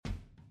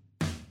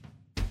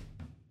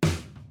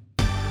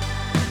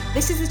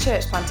This is the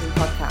Church Planting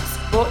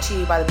Podcast, brought to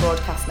you by the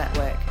Broadcast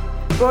Network.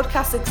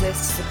 Broadcast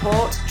exists to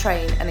support,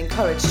 train and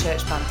encourage church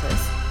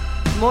planters.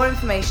 For more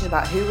information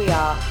about who we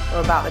are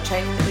or about the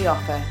training that we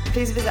offer,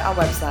 please visit our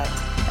website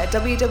at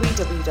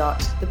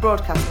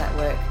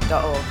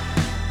www.thebroadcastnetwork.org.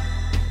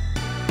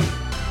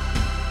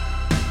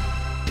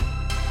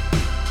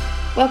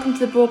 Welcome to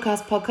the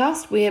Broadcast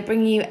Podcast. We are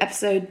bringing you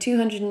episode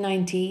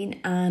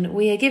 219 and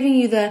we are giving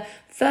you the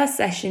first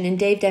session in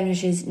Dave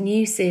Devonish's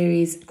new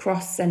series,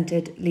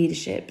 Cross-Centered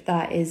Leadership,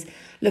 that is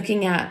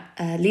looking at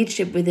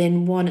leadership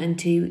within 1 and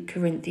 2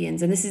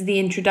 Corinthians. And this is the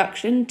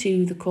introduction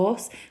to the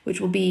course,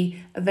 which will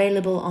be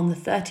available on the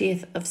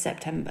 30th of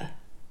September.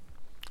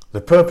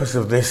 The purpose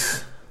of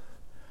this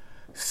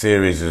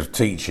series of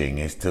teaching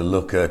is to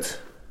look at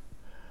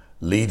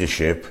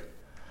leadership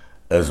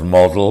as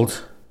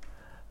modelled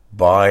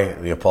by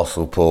the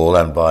Apostle Paul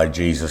and by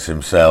Jesus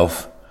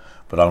himself,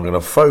 but I'm going to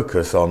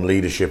focus on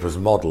leadership as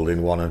modelled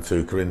in 1 and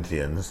 2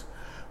 Corinthians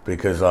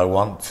because I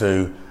want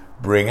to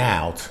bring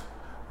out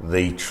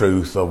the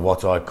truth of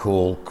what I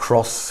call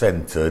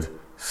cross-centered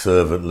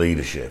servant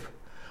leadership.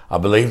 I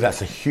believe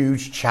that's a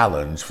huge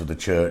challenge for the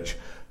church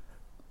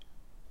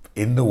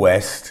in the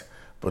West,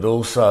 but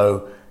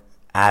also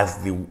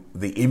as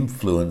the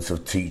influence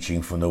of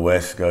teaching from the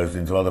West goes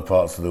into other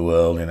parts of the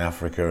world, in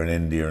Africa and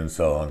India and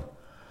so on,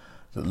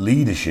 that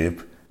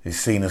leadership is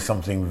seen as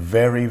something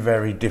very,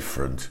 very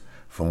different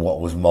from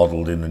what was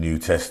modelled in the New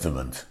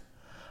Testament.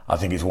 I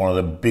think it's one of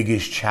the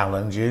biggest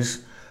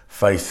challenges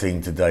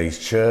facing today's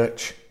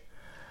church.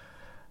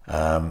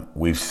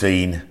 We've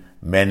seen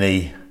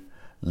many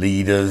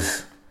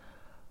leaders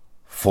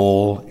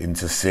fall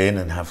into sin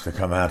and have to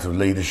come out of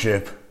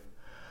leadership.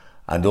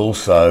 And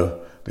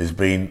also there's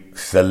been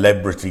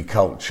celebrity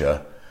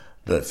culture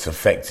that's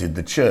affected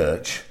the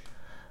church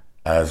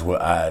as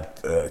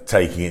we're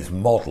taking its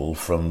model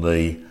from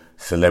the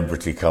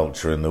celebrity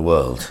culture in the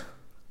world.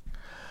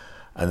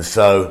 And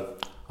so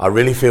I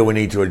really feel we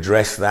need to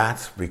address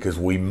that because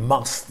we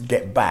must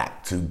get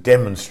back to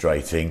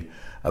demonstrating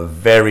a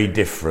very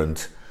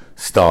different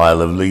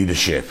style of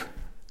leadership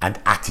and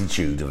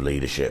attitude of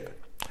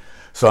leadership.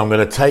 So I'm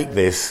going to take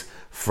this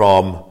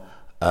from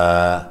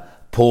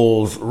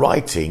Paul's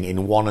writing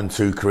in 1 and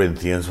 2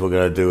 Corinthians. We're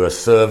going to do a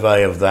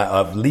survey of that,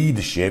 of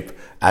leadership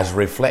as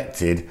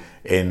reflected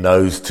in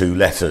those two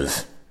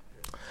letters.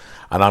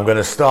 And I'm going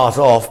to start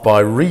off by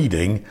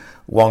reading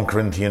 1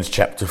 Corinthians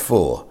chapter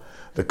 4.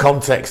 The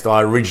context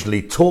I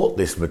originally taught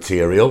this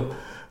material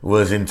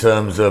was in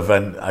terms of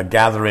a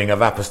gathering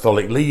of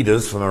apostolic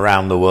leaders from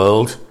around the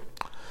world.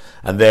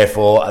 And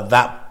therefore, at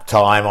that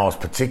time, I was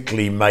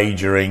particularly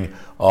majoring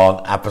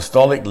on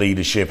apostolic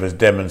leadership as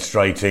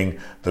demonstrating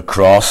the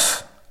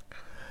cross.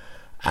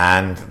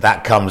 And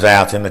that comes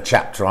out in the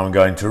chapter I'm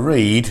going to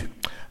read,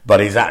 but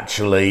is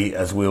actually,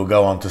 as we'll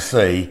go on to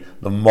see,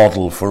 the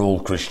model for all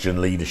Christian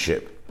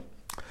leadership.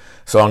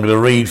 So I'm going to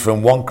read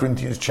from 1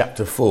 Corinthians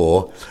chapter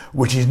 4,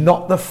 which is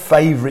not the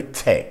favourite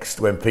text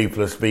when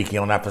people are speaking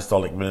on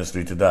apostolic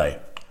ministry today.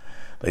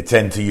 They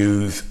tend to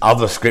use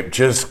other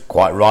scriptures,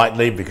 quite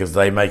rightly, because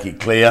they make it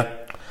clear.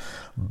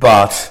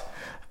 But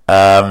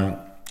I'm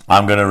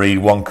going to read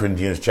 1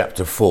 Corinthians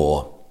chapter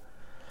 4.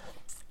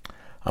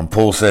 And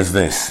Paul says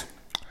this: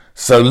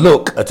 "So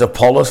look at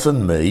Apollos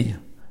and me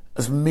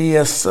as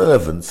mere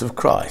servants of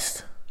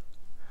Christ,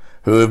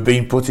 who have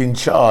been put in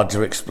charge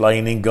of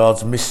explaining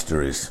God's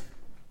mysteries.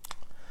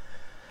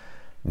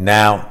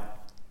 Now,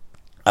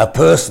 a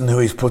person who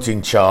is put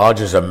in charge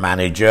as a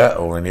manager,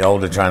 or in the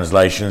older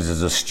translations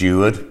as a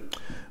steward,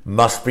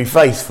 must be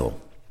faithful.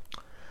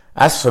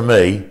 As for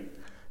me,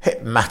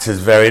 it matters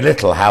very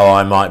little how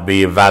I might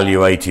be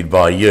evaluated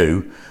by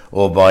you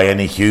or by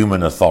any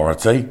human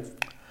authority.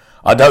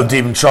 I don't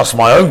even trust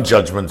my own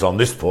judgment on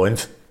this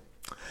point.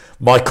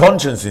 My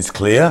conscience is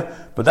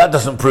clear, but that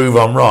doesn't prove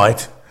I'm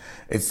right.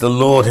 It's the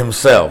Lord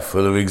himself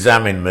who will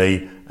examine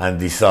me and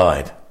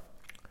decide.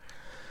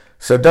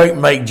 So don't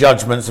make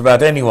judgments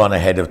about anyone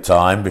ahead of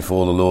time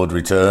before the Lord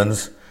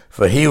returns,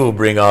 for he will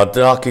bring our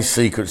darkest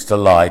secrets to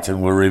light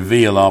and will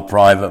reveal our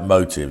private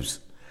motives,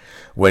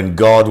 when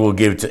God will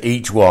give to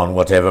each one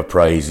whatever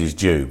praise is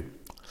due.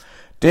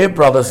 Dear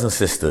brothers and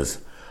sisters,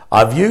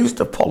 I've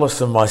used Apollos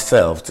and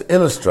myself to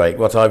illustrate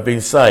what I've been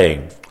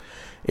saying.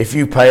 If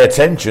you pay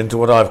attention to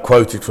what I've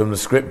quoted from the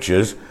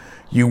scriptures,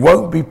 you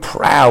won't be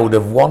proud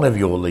of one of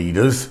your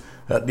leaders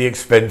at the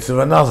expense of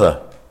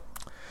another.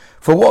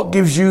 For what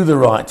gives you the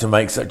right to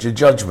make such a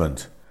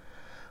judgment?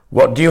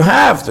 What do you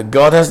have that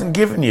God hasn't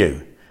given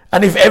you?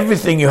 And if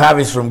everything you have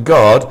is from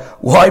God,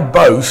 why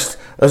boast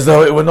as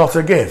though it were not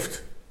a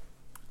gift?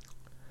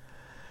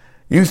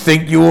 You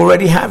think you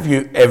already have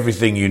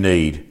everything you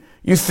need.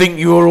 You think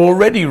you are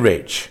already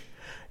rich.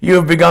 You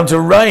have begun to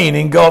reign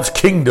in God's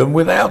kingdom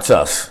without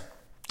us.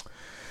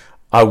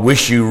 I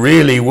wish you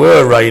really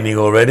were reigning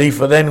already,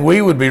 for then we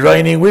would be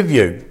reigning with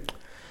you.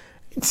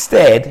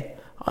 Instead,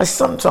 I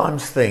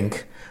sometimes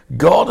think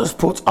God has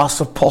put us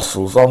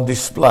apostles on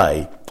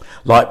display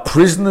like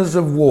prisoners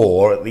of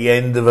war at the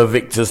end of a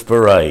victor's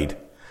parade,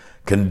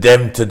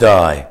 condemned to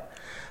die.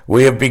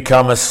 We have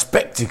become a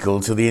spectacle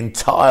to the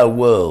entire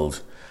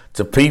world,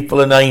 to people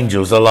and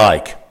angels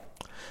alike.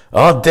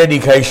 Our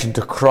dedication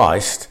to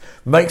Christ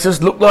makes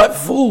us look like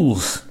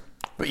fools,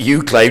 but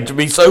you claim to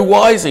be so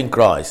wise in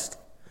Christ.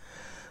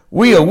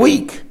 We are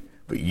weak,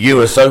 but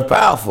you are so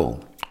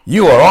powerful.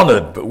 You are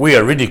honoured, but we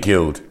are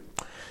ridiculed.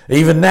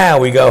 Even now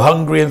we go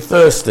hungry and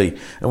thirsty,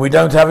 and we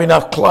don't have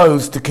enough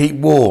clothes to keep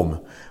warm.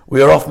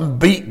 We are often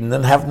beaten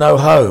and have no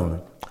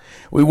home.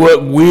 We work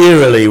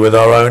wearily with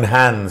our own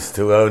hands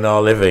to earn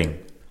our living.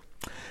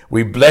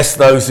 We bless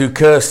those who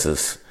curse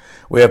us.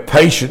 We are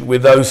patient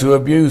with those who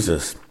abuse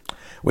us.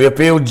 We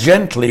appeal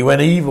gently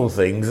when evil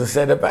things are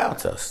said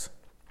about us.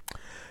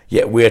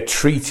 Yet we are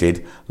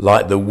treated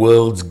like the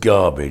world's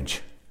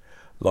garbage,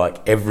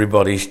 like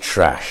everybody's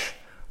trash,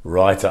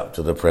 right up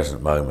to the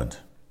present moment.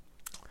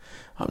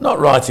 I'm not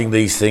writing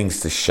these things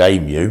to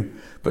shame you,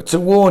 but to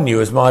warn you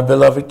as my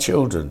beloved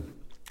children.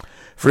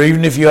 For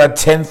even if you had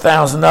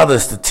 10,000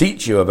 others to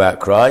teach you about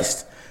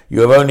Christ,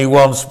 you have only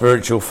one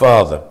spiritual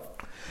father.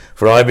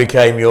 For I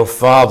became your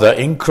father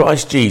in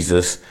Christ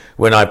Jesus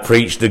when I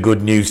preached the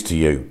good news to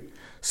you.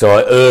 So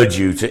I urge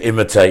you to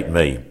imitate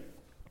me.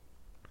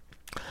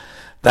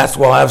 That's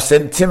why I've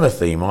sent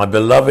Timothy, my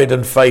beloved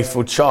and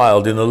faithful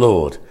child in the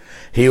Lord.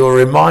 He will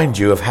remind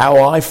you of how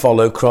I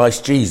follow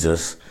Christ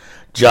Jesus,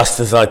 just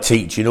as I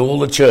teach in all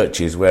the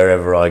churches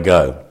wherever I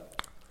go.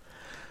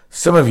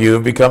 Some of you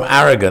have become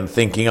arrogant,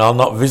 thinking I'll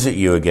not visit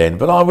you again,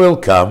 but I will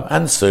come,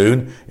 and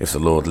soon, if the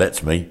Lord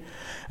lets me.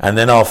 And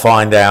then I'll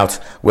find out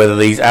whether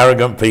these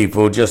arrogant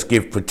people just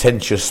give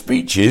pretentious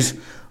speeches,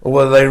 or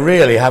whether they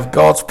really have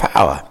God's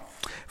power.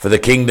 For the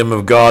kingdom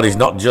of God is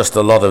not just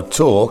a lot of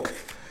talk,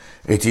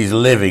 it is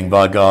living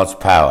by God's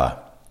power.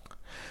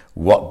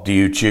 What do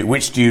you choose?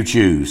 Which do you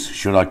choose?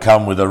 Should I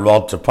come with a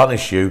rod to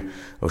punish you,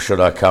 or should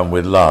I come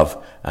with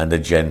love and a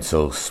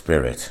gentle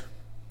spirit?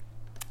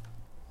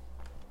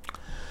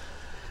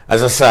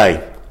 As I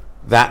say,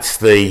 that's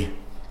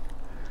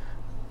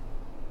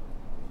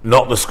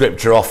not the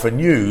scripture often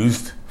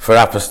used for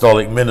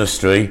apostolic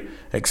ministry,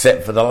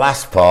 except for the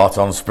last part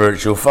on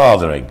spiritual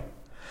fathering.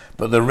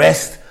 But the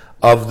rest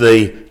of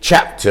the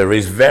chapter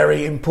is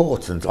very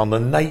important on the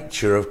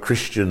nature of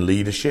Christian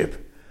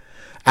leadership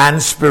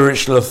and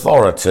spiritual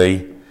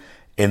authority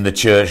in the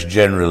church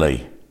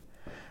generally,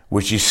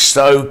 which is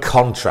so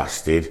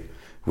contrasted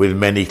with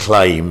many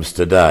claims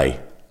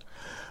today.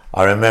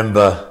 I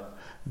remember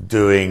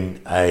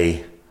doing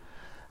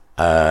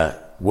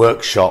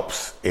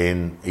workshops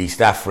in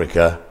East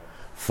Africa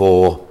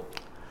for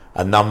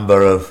a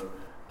number of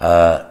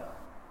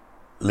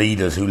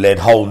leaders who led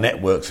whole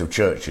networks of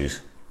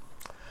churches,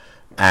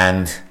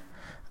 and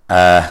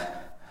I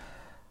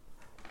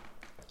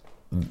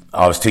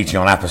was teaching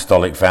on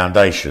apostolic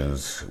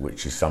foundations,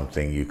 which is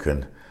something you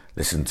can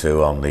listen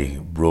to on the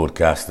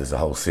broadcast. There's a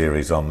whole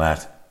series on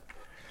that,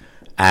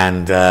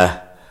 and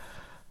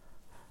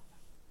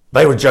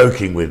they were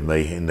joking with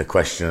me in the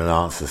question and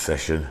answer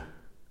session,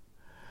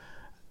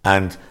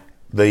 and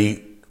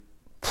the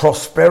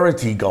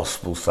prosperity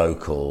gospel,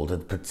 so-called,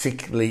 had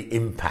particularly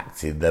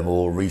impacted them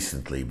all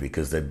recently,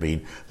 because there'd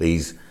been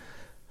these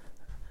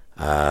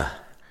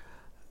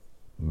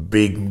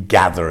big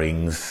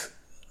gatherings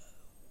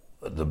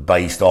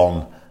based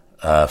on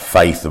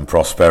faith and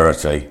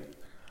prosperity.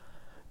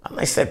 And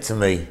they said to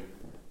me,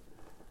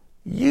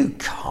 "You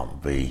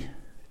can't be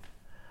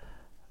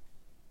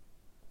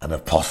an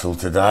apostle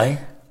today."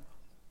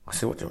 I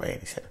said, "What do you mean?"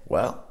 He said,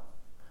 "Well,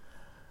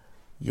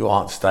 you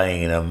aren't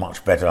staying in a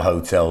much better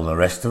hotel than the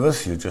rest of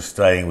us. You're just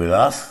staying with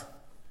us.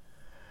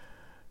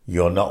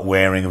 You're not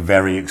wearing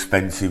very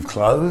expensive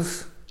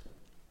clothes.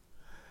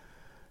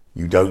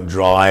 You don't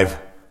drive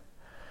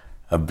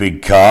a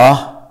big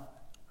car.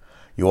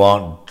 You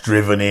aren't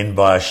driven in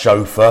by a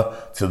chauffeur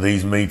to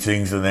these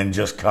meetings and then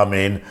just come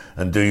in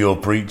and do your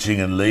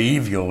preaching and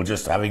leave. You're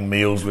just having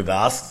meals with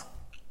us."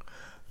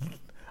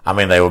 I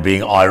mean, they were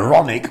being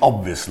ironic,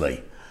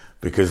 obviously,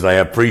 because they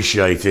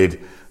appreciated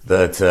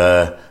that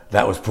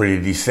that was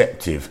pretty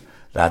deceptive,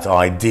 that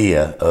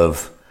idea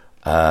of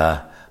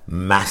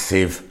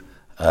massive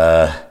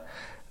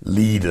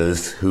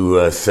leaders who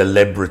are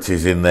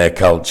celebrities in their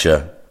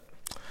culture.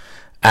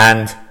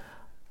 And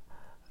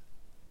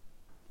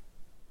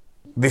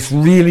this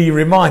really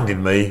reminded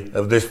me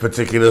of this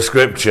particular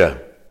scripture.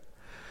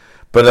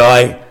 But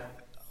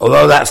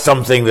although that's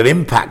something that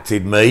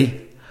impacted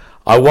me,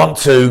 I want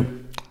to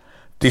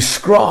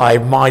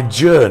describe my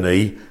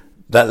journey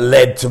that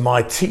led to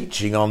my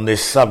teaching on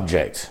this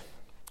subject.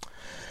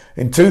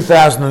 In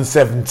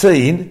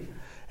 2017,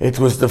 it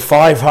was the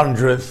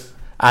 500th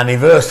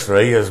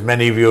anniversary, as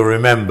many of you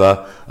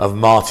remember, of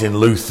Martin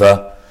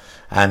Luther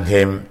and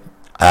him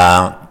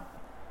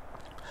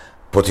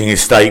putting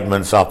his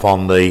statements up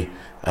on the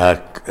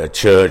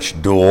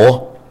church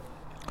door.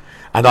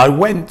 And I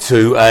went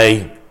to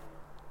a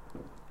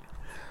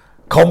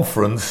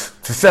conference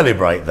to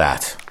celebrate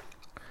that.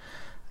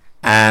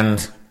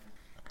 And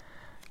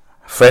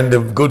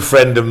good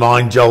friend of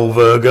mine, Joel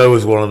Virgo,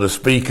 was one of the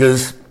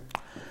speakers,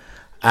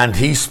 and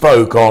he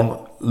spoke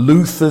on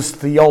Luther's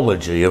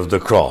theology of the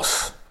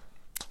cross.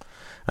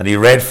 And he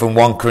read from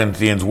 1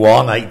 Corinthians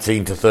 1,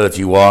 18 to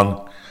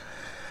 31,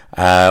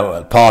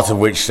 part of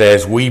which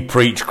says, "We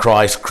preach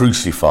Christ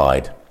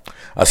crucified,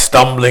 a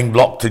stumbling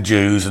block to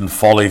Jews and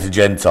folly to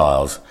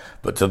Gentiles.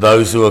 But to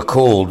those who are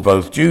called,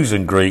 both Jews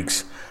and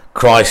Greeks,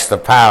 Christ the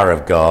power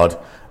of God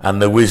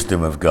and the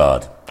wisdom of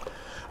God."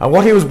 And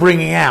what he was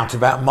bringing out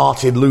about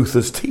Martin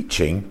Luther's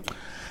teaching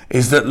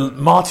is that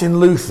Martin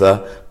Luther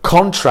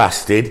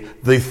contrasted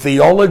the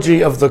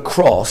theology of the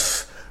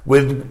cross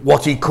with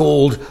what he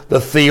called the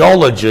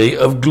theology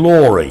of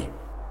glory.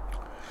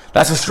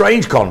 That's a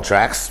strange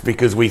contrast,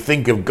 because we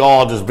think of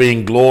God as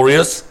being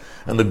glorious,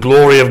 and the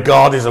glory of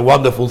God is a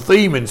wonderful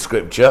theme in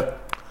Scripture.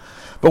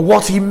 But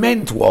what he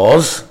meant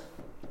was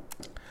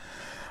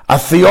a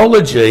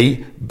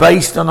theology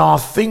based on our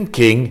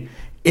thinking,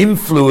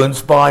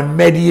 influenced by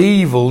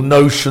medieval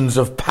notions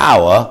of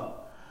power,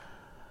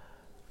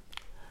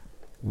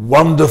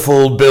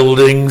 wonderful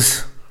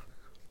buildings,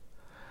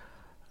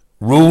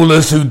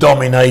 rulers who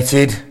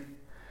dominated,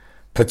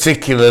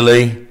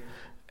 particularly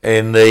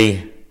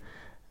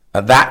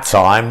at that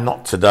time,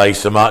 not today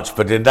so much,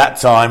 but in that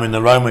time in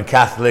the Roman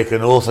Catholic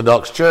and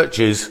Orthodox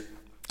churches,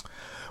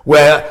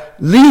 where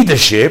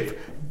leadership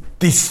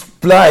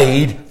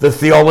displayed the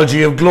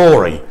theology of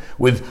glory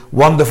with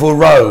wonderful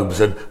robes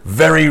and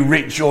very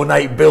rich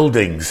ornate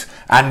buildings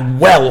and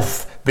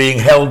wealth being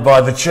held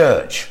by the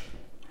church.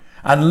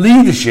 And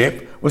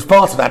leadership was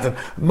part of that. And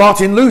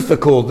Martin Luther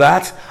called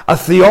that a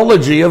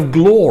theology of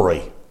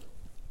glory.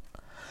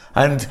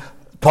 And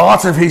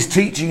part of his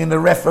teaching in the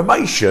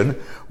Reformation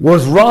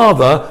was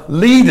rather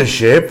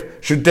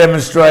leadership should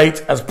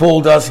demonstrate, as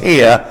Paul does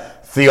here,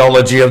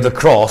 theology of the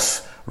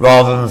cross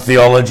rather than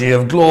theology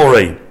of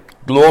glory.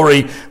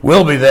 Glory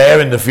will be there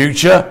in the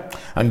future,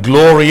 and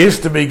glory is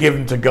to be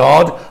given to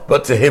God,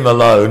 but to him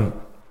alone.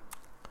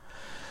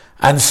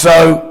 And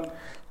so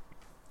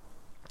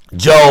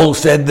Joel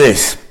said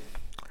this: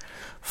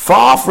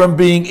 "Far from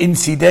being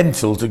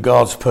incidental to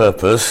God's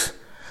purpose,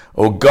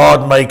 or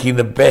God making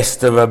the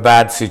best of a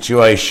bad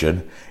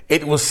situation,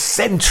 it was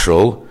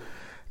central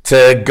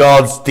to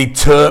God's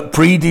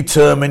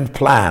predetermined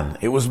plan.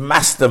 It was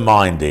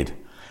masterminded.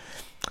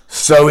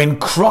 So in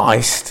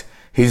Christ,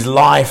 his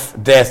life,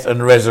 death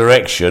and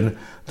resurrection,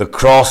 the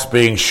cross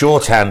being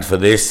shorthand for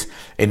this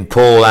in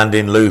Paul and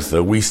in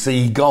Luther, we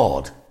see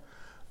God,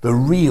 the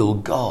real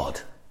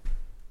God.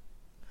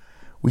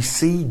 We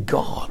see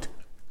God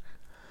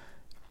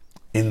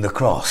in the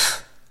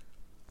cross.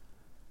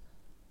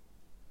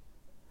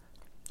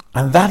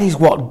 And that is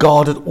what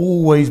God had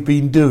always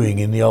been doing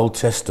in the Old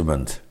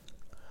Testament,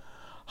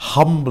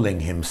 humbling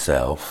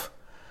himself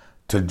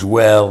to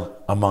dwell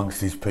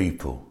amongst his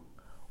people,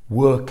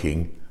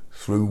 working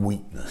through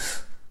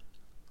weakness.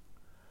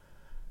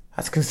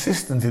 That's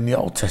consistent in the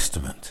Old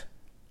Testament.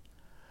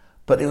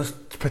 But it was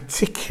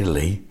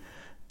particularly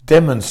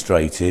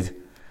demonstrated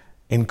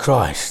in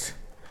Christ.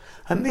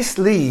 And this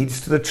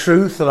leads to the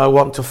truth that I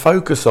want to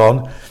focus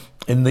on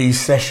in these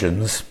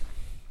sessions,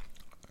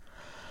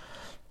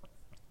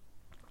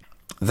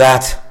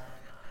 that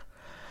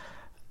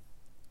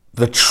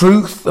the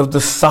truth of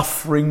the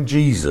suffering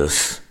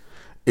Jesus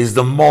is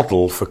the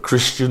model for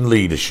Christian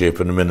leadership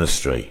and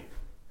ministry.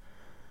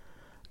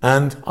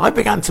 And I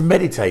began to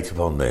meditate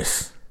upon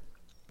this.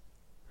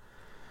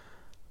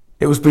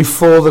 It was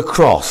before the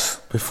cross,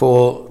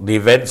 before the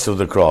events of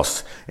the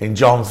cross, in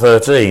John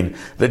 13,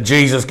 that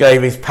Jesus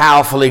gave his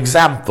powerful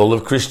example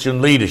of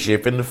Christian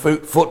leadership in the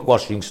foot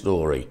washing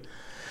story,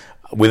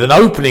 with an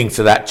opening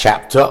to that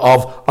chapter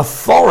of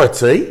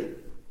authority.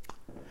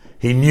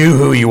 He knew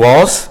who he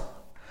was,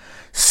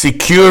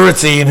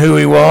 security in who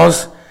he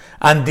was,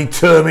 and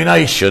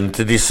determination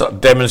to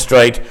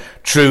demonstrate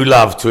true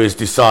love to his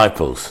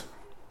disciples.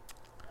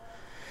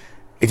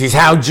 It is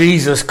how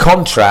Jesus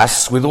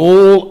contrasts with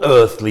all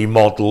earthly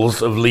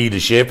models of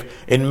leadership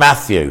in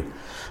Matthew.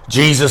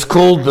 Jesus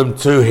called them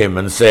to him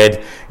and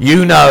said,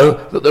 "You know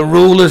that the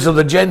rulers of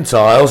the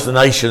Gentiles, the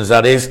nations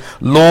that is,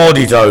 lord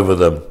it over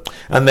them,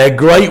 and their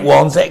great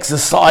ones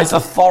exercise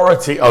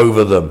authority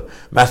over them."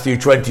 Matthew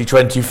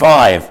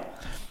 20:25.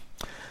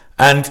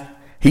 And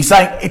he's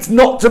saying it's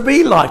not to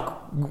be like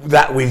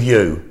that with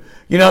you.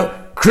 You know,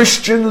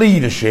 Christian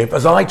leadership,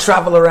 as I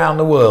travel around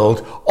the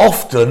world,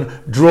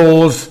 often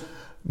draws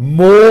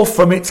more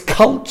from its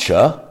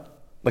culture,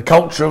 the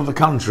culture of the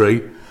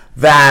country,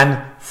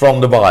 than from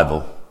the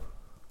Bible.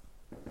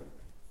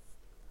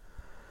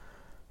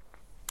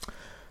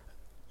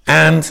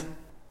 And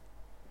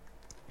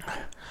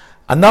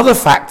another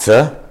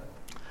factor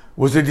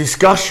was a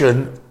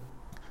discussion,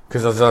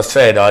 because as I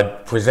said, I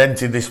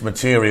presented this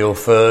material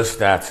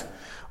first at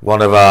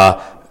one of our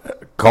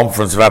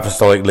Conference of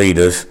Apostolic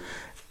Leaders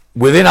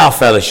within our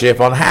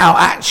fellowship on how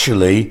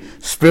actually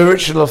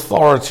spiritual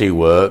authority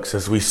works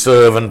as we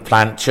serve and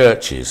plant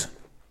churches.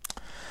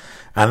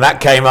 And that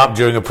came up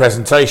during a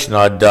presentation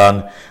I'd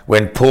done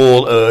when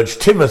Paul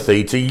urged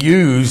Timothy to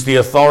use the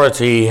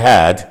authority he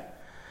had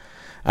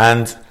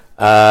and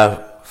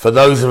for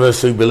those of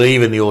us who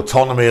believe in the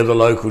autonomy of the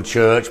local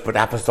church, but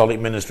apostolic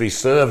ministry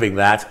serving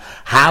that,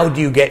 how do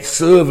you get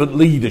servant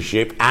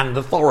leadership and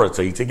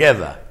authority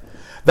together?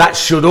 That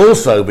should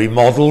also be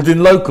modelled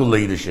in local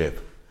leadership,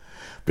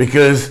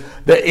 because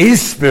there is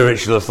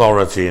spiritual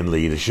authority in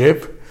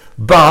leadership,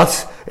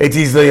 but it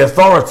is the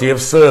authority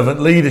of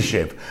servant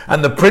leadership.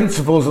 And the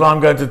principles that I'm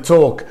going to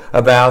talk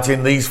about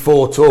in these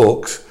 4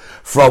 talks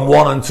from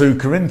 1 and 2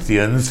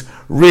 Corinthians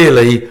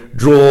really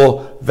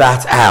draw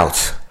that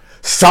out.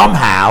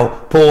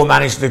 Somehow, Paul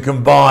managed to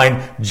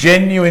combine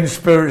genuine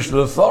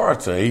spiritual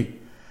authority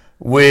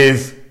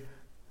with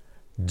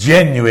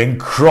genuine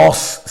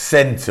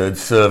cross-centered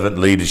servant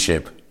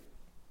leadership.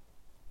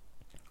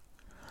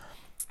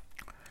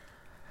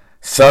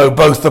 So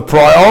both the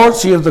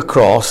priority of the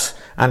cross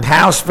and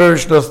how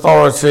spiritual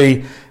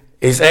authority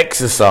is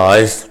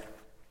exercised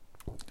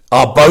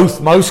are both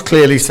most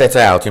clearly set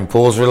out in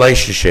Paul's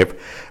relationship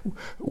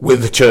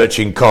with the church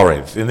in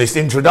Corinth. In this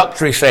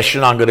introductory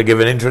session, I'm going to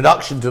give an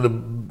introduction to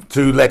the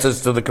 2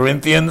 letters to the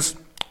Corinthians.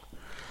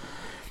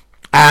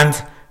 And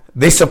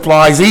this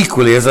applies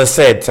equally, as I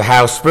said, to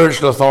how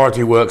spiritual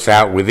authority works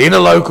out within a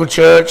local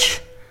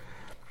church.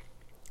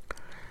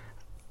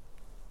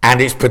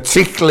 And it's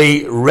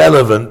particularly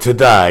relevant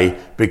today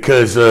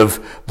because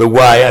of the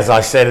way, as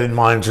I said in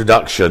my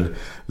introduction,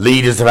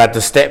 leaders have had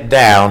to step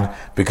down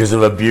because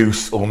of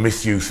abuse or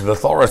misuse of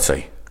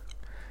authority.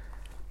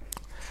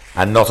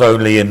 And not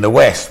only in the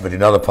West, but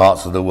in other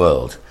parts of the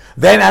world.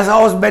 Then, as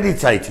I was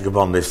meditating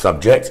upon this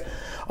subject,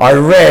 I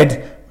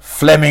read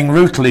Fleming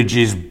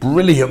Rutledge's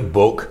brilliant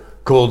book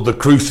called The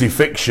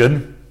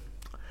Crucifixion.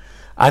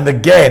 And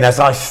again,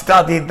 as I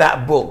studied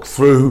that book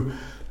through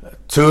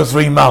 2 or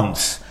 3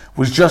 months,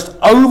 was just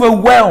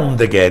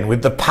overwhelmed again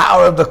with the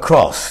power of the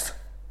cross.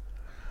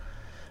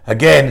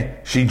 Again,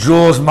 she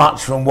draws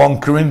much from 1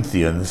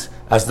 Corinthians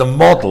as the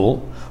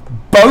model,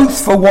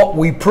 both for what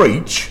we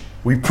preach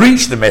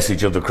the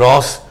message of the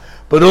cross,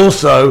 but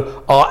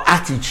also our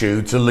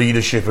attitude to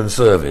leadership and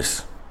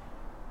service.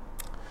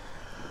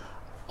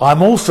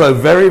 I'm also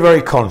very,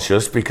 very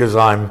conscious, because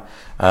I'm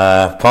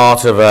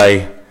part of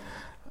a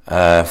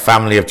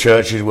family of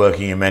churches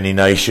working in many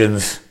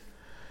nations,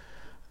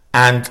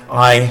 and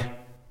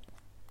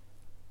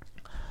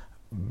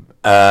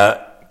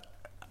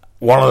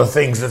one of the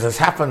things that has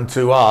happened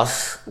to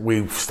us,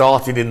 we've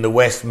started in the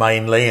West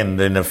mainly and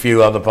in a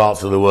few other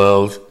parts of the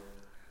world,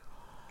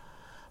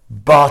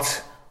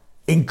 but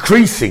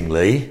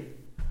increasingly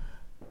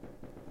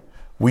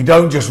we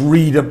don't just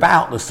read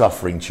about the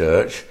suffering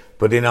church,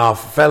 but in our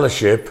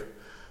fellowship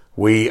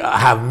we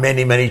have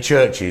many, many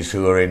churches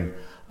who are in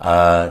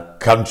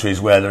countries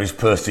where there is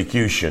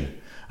persecution,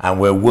 and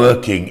we're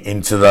working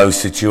into those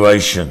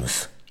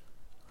situations.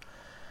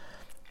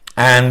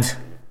 And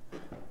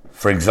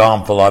for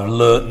example, I've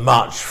learnt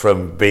much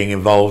from being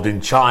involved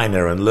in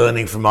China and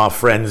learning from our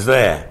friends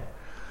there,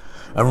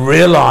 and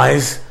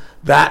realise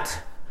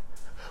that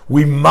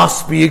we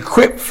must be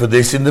equipped for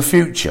this in the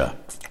future,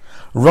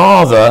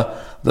 rather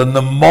than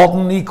the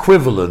modern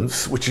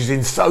equivalence, which is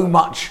in so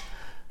much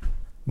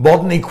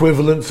modern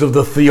equivalence of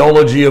the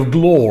theology of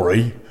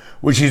glory,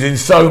 which is in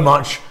so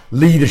much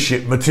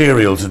leadership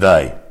material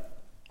today.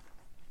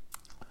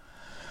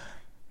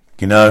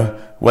 You know,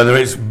 whether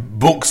it's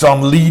books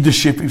on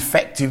leadership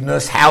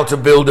effectiveness, how to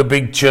build a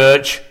big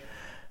church,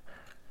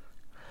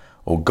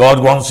 or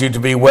God wants you to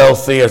be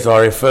wealthy, as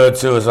I referred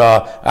to, as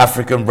our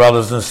African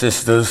brothers and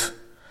sisters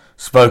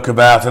spoke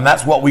about, and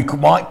that's what we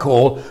might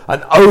call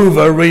an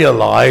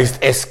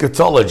over-realized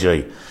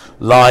eschatology.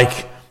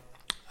 Like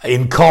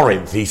in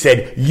Corinth, he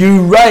said,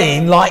 "You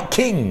reign like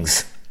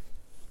kings."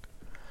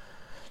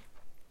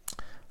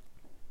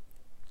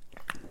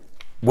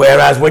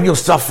 Whereas when you're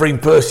suffering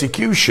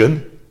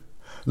persecution,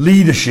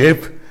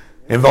 leadership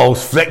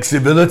involves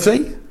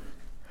flexibility,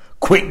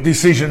 quick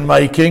decision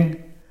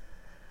making,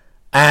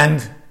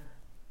 and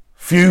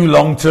few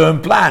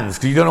long-term plans,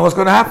 because you don't know what's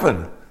going to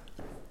happen.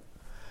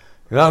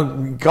 You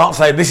know, you can't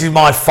say, "This is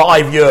my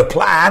 5-year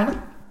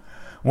plan,"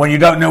 when you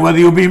don't know whether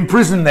you'll be in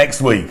prison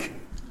next week.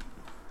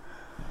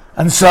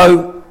 And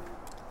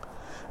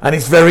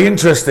it's very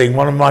interesting.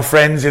 One of my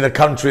friends in a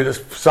country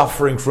that's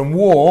suffering from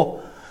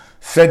war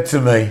said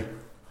to me,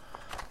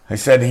 he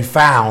said he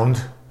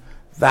found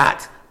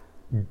that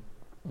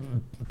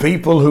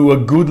people who are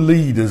good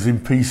leaders in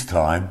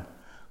peacetime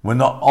were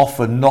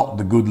often not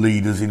the good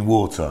leaders in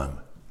wartime.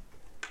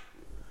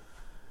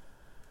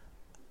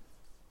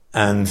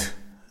 And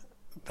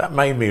that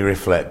made me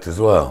reflect as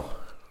well.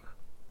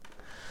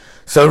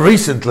 So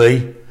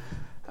recently,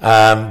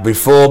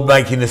 before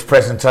making this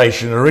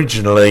presentation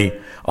originally,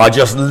 I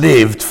just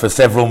lived for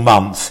several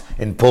months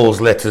in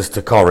Paul's letters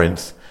to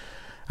Corinth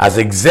as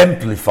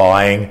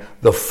exemplifying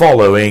the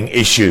following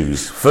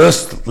issues.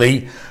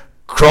 Firstly,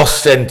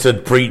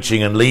 cross-centered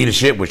preaching and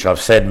leadership, which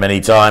I've said many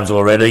times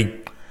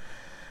already.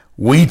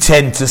 We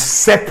tend to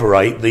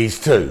separate these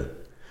two.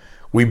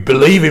 We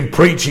believe in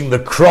preaching the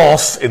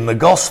cross in the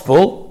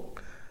gospel,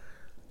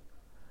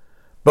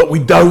 but we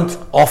don't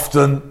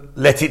often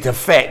let it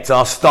affect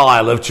our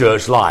style of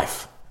church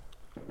life.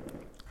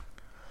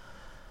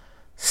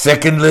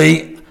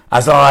 Secondly,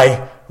 as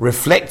I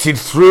reflected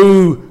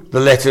through the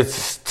letter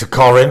to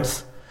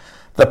Corinth,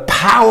 the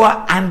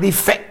power and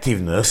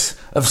effectiveness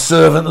of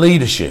servant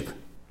leadership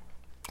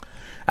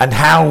and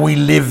how we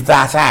live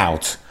that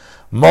out,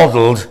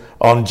 modelled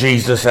on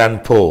Jesus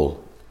and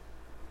Paul.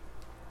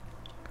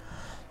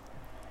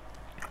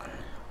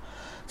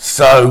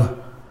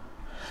 So,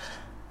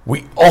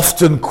 we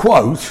often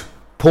quote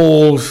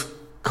Paul's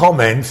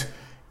comment,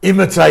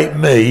 imitate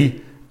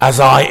me as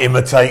I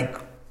imitate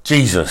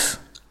Jesus.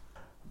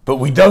 But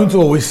we don't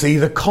always see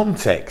the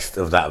context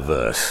of that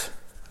verse.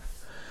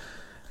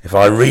 If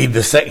I read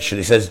the section,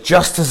 it says,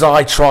 just as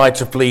I try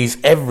to please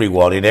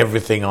everyone in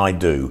everything I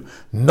do,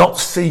 not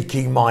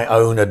seeking my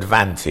own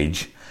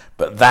advantage,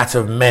 but that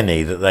of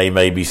many that they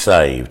may be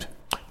saved.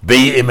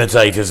 Be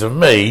imitators of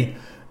me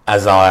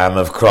as I am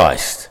of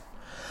Christ.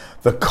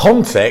 The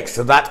context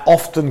of that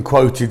often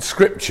quoted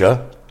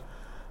scripture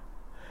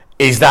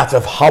is that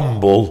of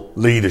humble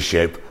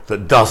leadership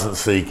that doesn't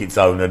seek its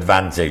own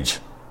advantage.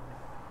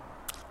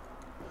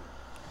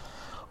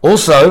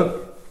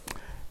 Also,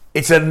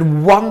 it's a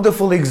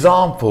wonderful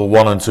example,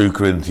 1 and 2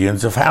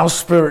 Corinthians, of how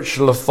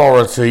spiritual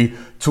authority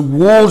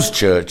towards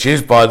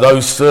churches by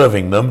those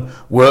serving them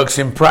works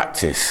in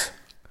practice.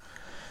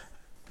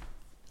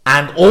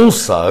 And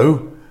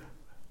also,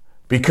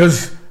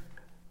 because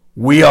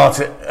we're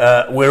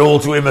all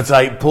to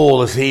imitate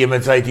Paul as he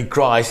imitated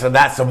Christ, and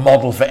that's a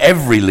model for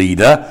every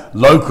leader,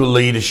 local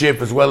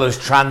leadership as well as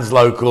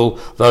translocal,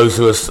 those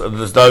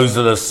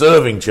that are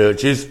serving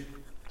churches.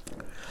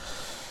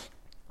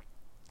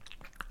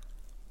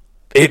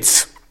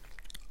 It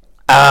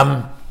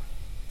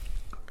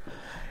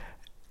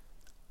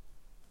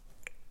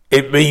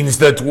means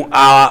that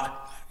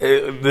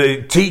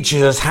the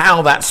teaches us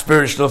how that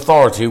spiritual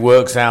authority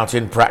works out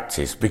in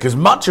practice, because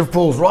much of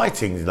Paul's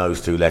writings in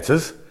those two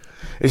letters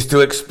is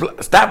to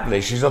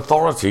establish his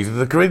authority to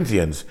the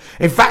Corinthians.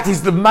 In fact, it's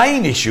the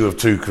main issue of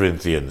 2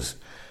 Corinthians,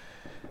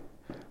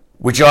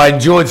 which I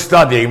enjoyed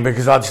studying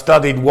because I'd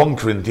studied 1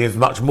 Corinthians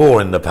much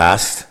more in the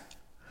past.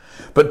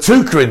 But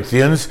 2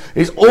 Corinthians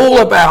is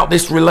all about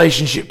this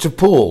relationship to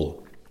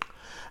Paul.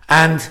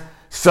 And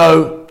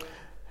so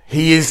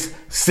he is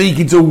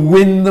seeking to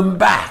win them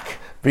back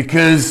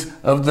because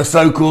of the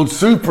so-called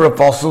super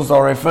apostles I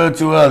referred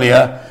to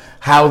earlier,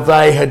 how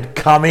they had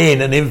come in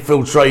and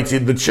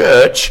infiltrated the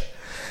church.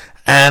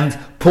 And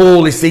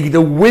Paul is seeking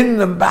to win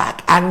them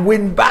back and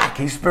win back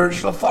his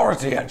spiritual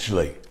authority,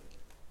 actually.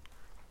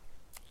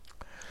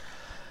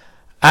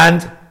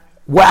 And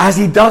as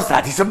he does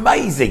that, it's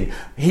amazing.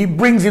 He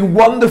brings in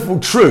wonderful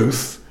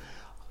truth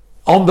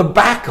on the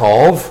back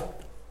of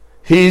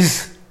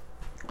his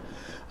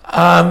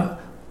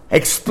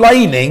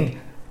explaining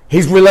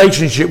his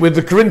relationship with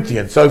the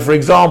Corinthians. So, for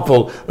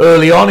example,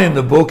 early on in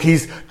the book,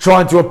 he's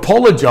trying to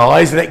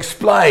apologise and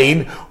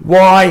explain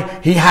why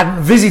he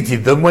hadn't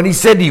visited them when he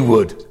said he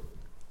would.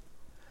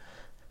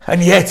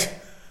 And yet,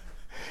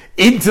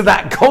 into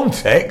that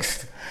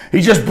context,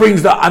 he just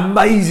brings that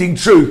amazing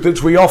truth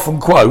which we often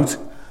quote,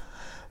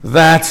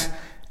 that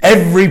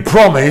every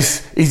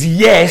promise is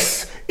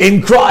yes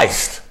in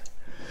Christ.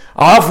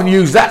 I often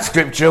use that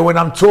scripture when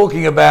I'm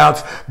talking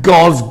about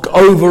God's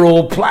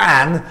overall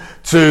plan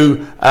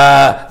to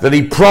that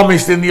he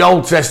promised in the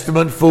Old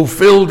Testament,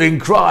 fulfilled in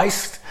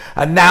Christ,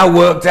 and now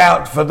worked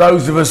out for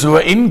those of us who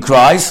are in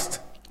Christ.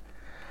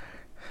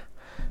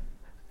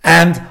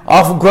 And I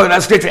often quote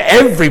that scripture,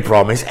 every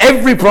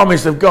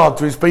promise of God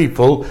to his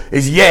people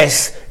is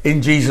yes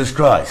in Jesus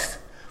Christ.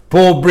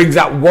 Paul brings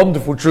that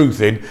wonderful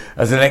truth in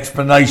as an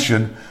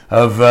explanation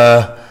of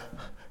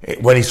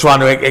when he's trying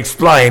to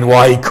explain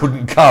why he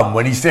couldn't come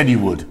when he said he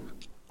would.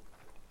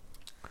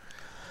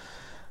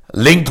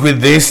 Linked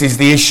with this is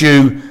the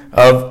issue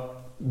of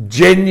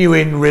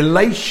genuine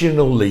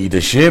relational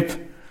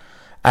leadership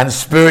and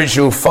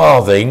spiritual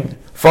fathering,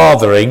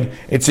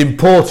 its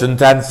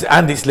importance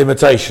and its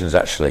limitations,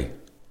 actually.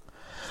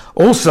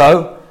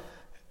 Also,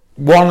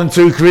 1 and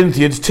 2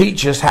 Corinthians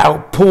teach us how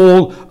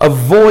Paul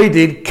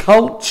avoided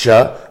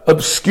culture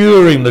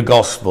obscuring the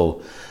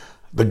gospel.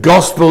 The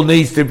gospel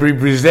needs to be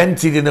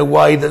presented in a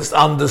way that's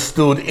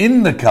understood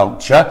in the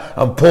culture,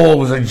 and Paul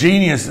was a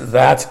genius at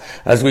that,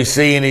 as we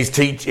see in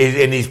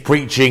his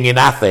preaching in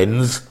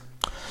Athens.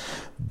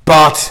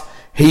 But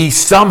he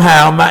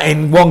somehow,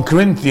 in 1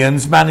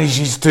 Corinthians,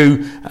 manages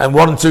to, and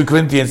 1 and 2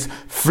 Corinthians,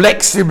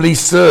 flexibly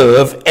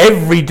serve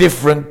every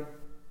different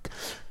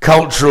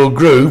cultural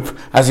group,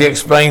 as he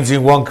explains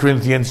in 1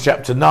 Corinthians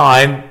chapter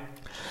 9,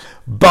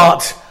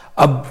 but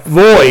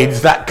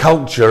avoids that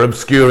culture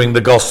obscuring the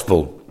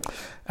gospel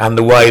and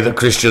the way that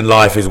Christian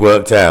life is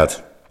worked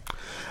out.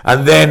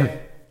 And then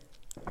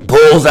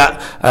Paul's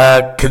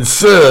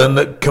concern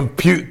that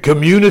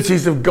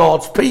communities of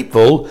God's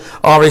people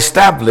are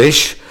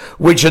established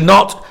which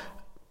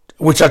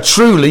are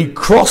truly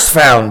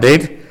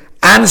cross-founded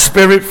and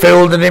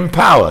spirit-filled and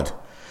empowered.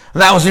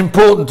 And that was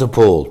important to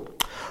Paul.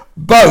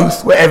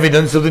 Both were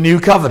evidence of the new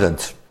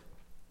covenant.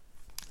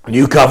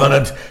 New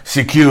covenant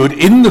secured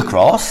in the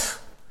cross,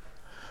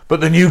 but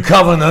the new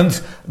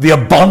covenant, the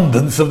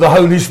abundance of the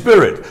Holy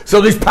Spirit.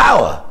 So there's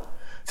power.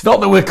 It's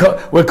not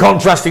that we're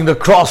contrasting the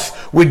cross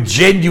with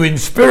genuine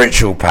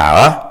spiritual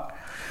power,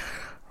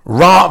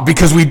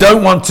 because we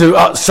don't want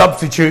to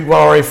substitute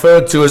what I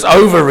referred to as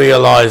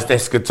over-realized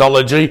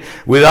eschatology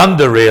with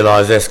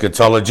under-realized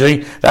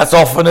eschatology. That's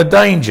often a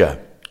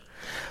danger.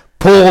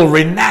 Paul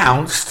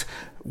renounced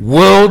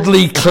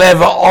worldly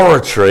clever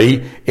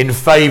oratory in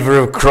favor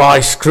of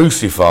Christ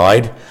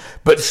crucified,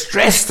 but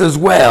stressed as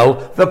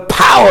well the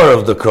power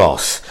of the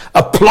cross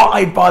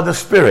applied by the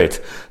Spirit,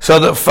 so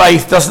that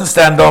faith doesn't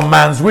stand on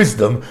man's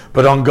wisdom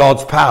but on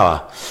God's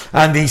power.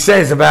 And he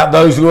says about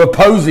those who are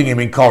opposing him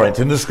in Corinth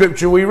in the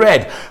scripture we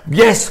read,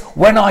 yes,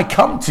 when I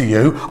come to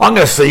you, I'm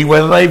going to see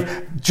whether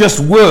they've just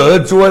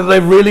words or whether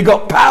they've really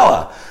got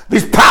power.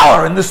 There's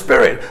power in the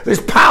Spirit.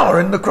 There's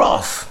power in the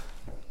cross.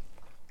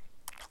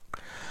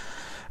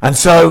 And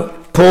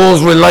so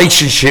Paul's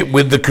relationship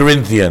with the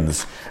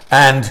Corinthians,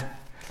 and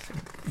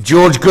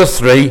George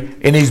Guthrie,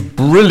 in his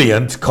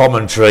brilliant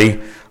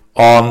commentary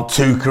on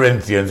 2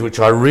 Corinthians, which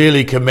I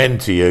really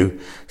commend to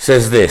you,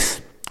 says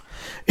this: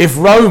 if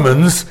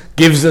Romans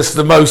gives us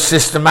the most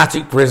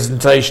systematic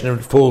presentation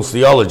of Paul's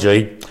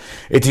theology,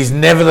 it is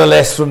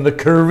nevertheless from the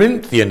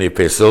Corinthian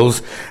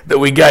epistles that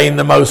we gain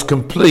the most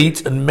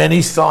complete and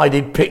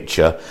many-sided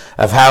picture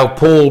of how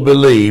Paul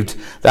believed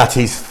that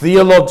his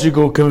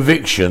theological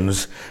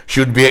convictions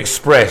should be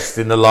expressed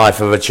in the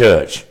life of a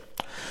church.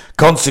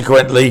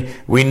 Consequently,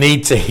 we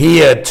need to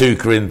hear 2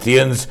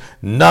 Corinthians,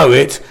 know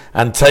it,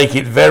 and take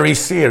it very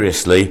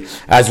seriously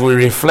as we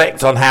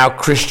reflect on how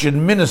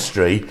Christian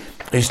ministry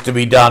is to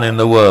be done in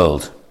the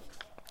world.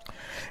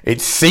 It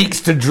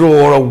seeks to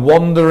draw a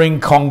wandering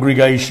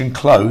congregation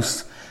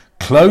close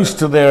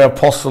to their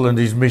apostle and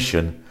his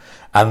mission,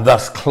 and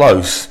thus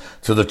close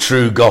to the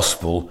true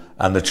gospel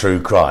and the true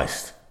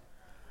Christ.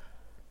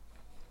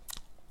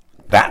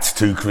 That's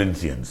 2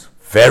 Corinthians.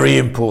 Very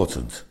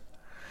important.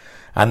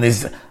 And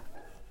there's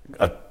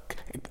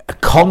a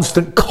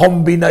constant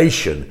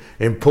combination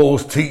in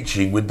Paul's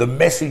teaching with the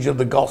message of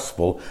the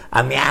gospel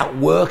and the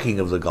outworking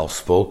of the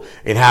gospel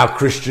in how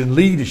Christian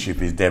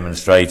leadership is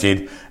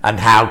demonstrated and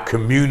how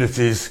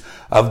communities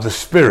of the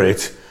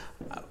Spirit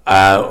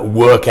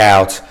work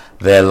out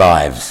their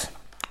lives.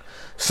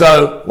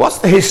 So, what's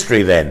the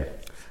history then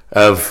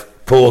of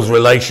Paul's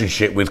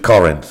relationship with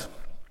Corinth?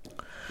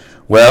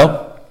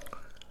 Well,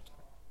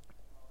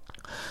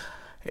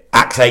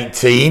 Acts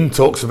 18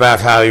 talks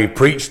about how he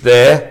preached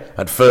there.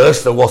 At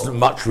first there wasn't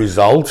much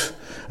result,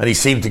 and he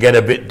seemed to get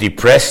a bit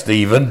depressed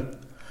even.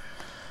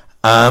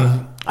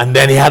 And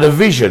then he had a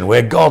vision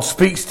where God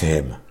speaks to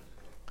him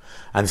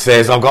and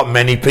says, I've got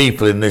many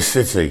people in this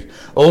city.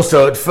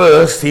 Also, at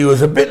first he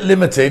was a bit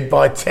limited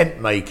by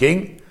tent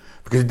making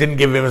because it didn't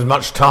give him as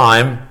much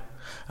time,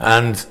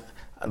 and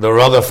there are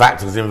other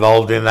factors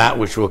involved in that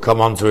which we'll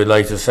come on to in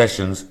later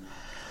sessions.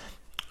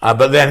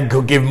 But then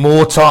could give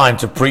more time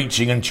to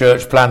preaching and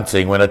church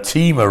planting when a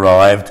team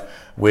arrived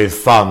with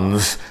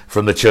funds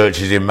from the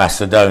churches in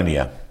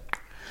Macedonia.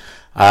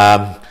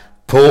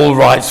 Paul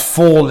writes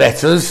 4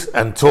 letters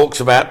and talks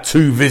about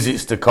 2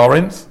 visits to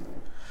Corinth.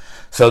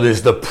 So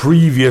there's the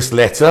previous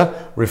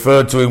letter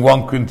referred to in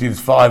 1 Corinthians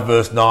 5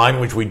 verse 9,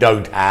 which we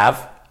don't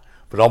have,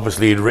 but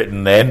obviously he'd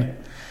written then.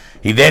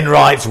 He then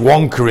writes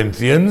 1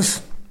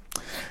 Corinthians.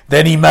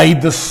 Then he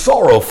made the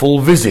sorrowful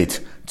visit,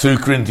 2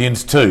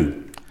 Corinthians 2.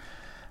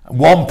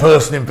 One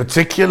person in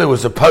particular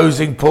was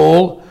opposing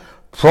Paul,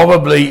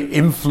 probably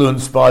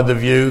influenced by the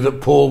view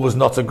that Paul was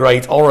not a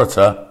great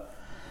orator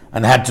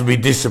and had to be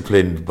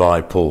disciplined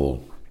by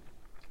Paul.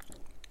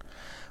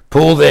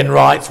 Paul then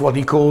writes what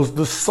he calls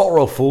the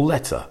sorrowful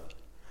letter.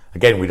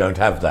 Again, we don't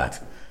have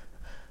that.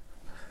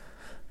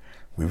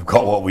 We've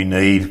got what we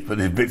need, but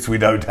there's bits we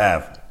don't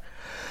have,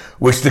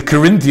 which the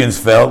Corinthians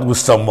felt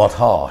was somewhat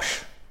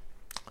harsh.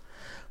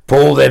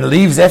 Paul then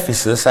leaves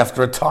Ephesus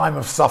after a time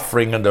of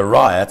suffering and a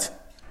riot,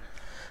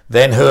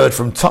 then heard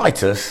from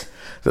Titus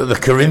that the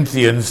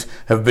Corinthians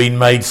have been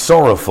made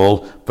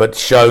sorrowful but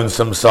shown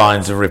some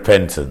signs of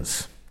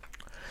repentance.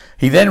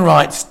 He then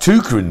writes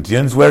 2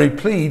 Corinthians where he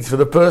pleads for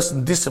the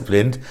person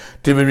disciplined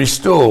to be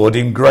restored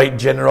in great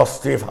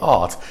generosity of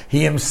heart.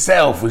 He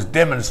himself was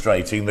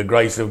demonstrating the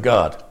grace of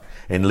God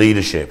in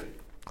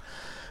leadership.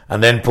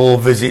 And then Paul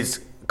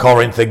visits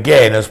Corinth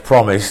again as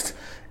promised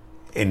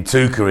in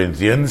 2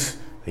 Corinthians.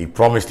 He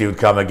promised he would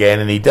come again,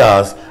 and he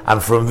does.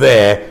 And from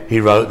there, he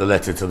wrote the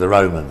letter to the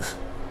Romans.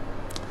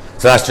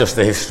 So that's just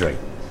the history.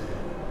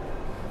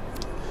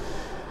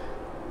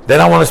 Then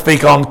I want to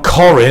speak on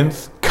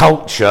Corinth,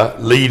 culture,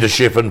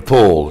 leadership, and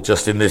Paul,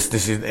 just in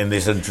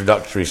this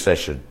introductory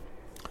session.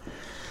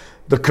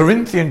 The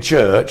Corinthian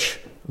church,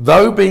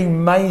 though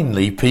being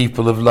mainly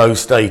people of low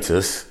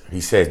status,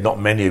 he says, not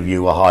many of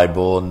you are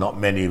highborn, not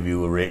many of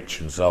you are rich,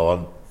 and so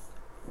on,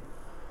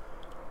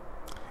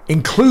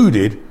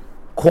 included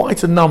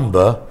quite a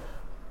number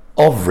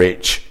of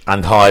rich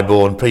and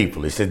highborn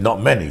people. He said,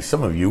 not many,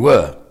 some of you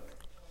were.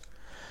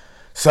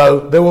 So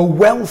there were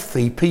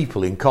wealthy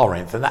people in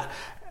Corinth, and that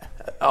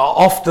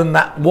often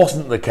that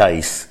wasn't the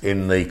case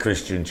in the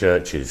Christian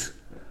churches.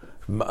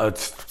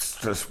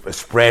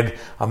 spread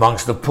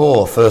amongst the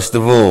poor, first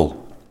of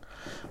all.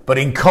 But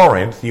in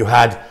Corinth, you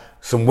had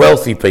some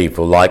wealthy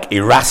people like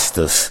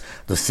Erastus,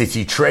 the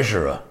city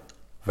treasurer,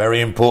 very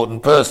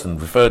important person,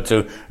 referred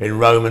to in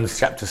Romans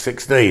chapter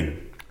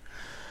 16.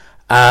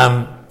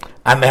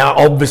 And now,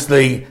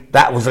 obviously,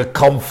 that was a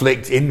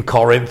conflict in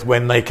Corinth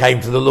when they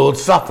came to the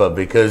Lord's Supper,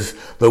 because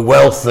the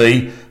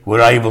wealthy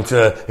were able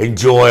to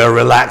enjoy a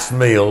relaxed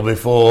meal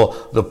before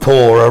the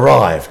poor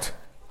arrived.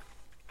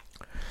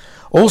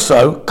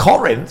 Also,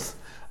 Corinth,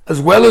 as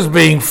well as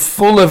being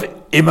full of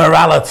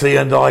immorality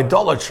and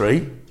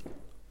idolatry,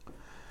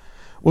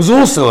 was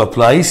also a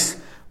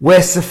place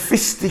where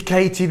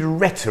sophisticated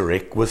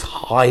rhetoric was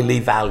highly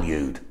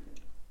valued.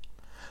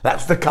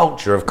 That's the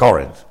culture of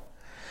Corinth.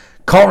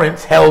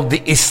 Corinth held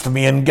the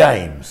Isthmian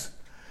Games,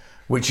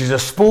 which is a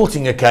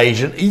sporting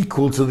occasion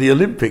equal to the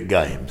Olympic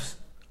Games.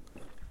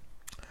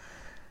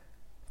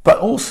 But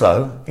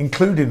also,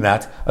 including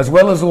that, as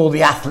well as all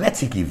the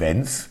athletic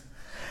events,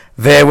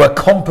 there were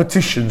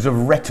competitions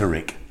of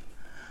rhetoric.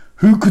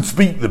 Who could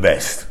speak the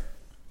best?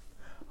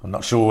 I'm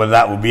not sure whether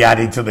that will be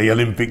added to the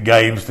Olympic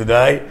Games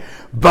today,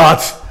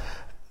 but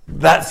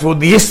that's what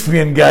the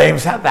Isthmian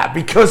Games had, that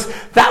because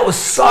that was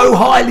so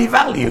highly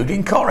valued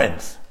in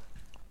Corinth.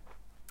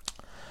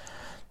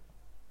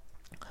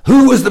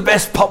 Who was the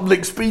best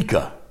public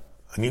speaker?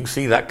 And you can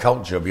see that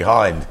culture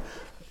behind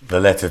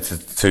the letter to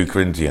 2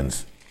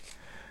 Corinthians.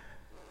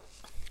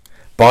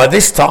 By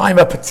this time,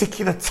 a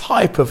particular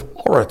type of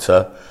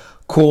orator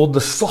called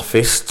the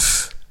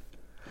sophists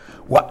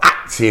were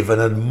active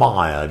and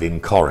admired in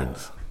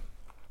Corinth.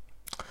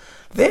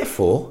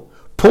 Therefore,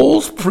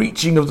 Paul's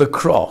preaching of the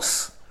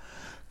cross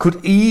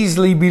could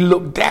easily be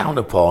looked down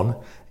upon,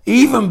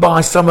 even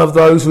by some of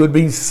those who had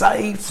been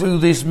saved through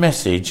this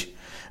message.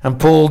 And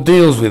Paul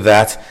deals with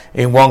that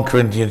in 1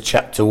 Corinthians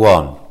chapter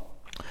 1.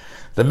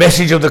 The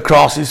message of the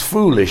cross is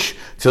foolish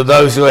to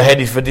those who are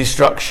headed for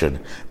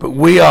destruction, but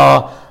we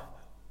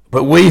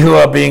who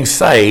are being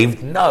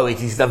saved know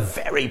it is the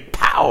very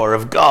power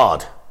of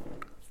God.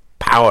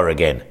 Power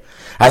again.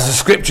 As the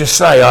scriptures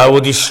say, I will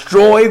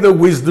destroy the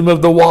wisdom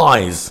of the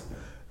wise.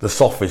 The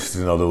sophists,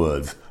 in other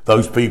words.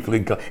 Those people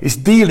it's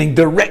dealing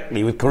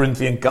directly with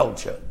Corinthian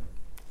culture.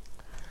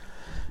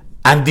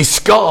 And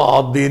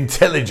discard the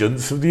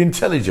intelligence of the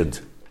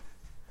intelligent.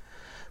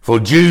 For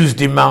Jews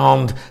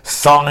demand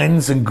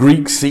signs and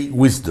Greeks seek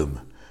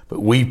wisdom, but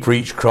we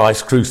preach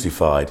Christ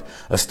crucified,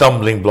 a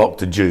stumbling block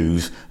to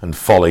Jews and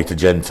folly to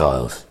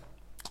Gentiles.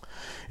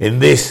 In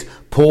this,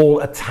 Paul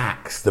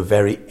attacks the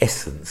very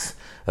essence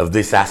of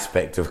this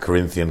aspect of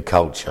Corinthian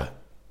culture.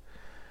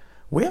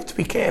 We have to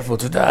be careful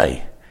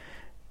today,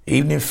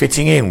 even in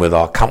fitting in with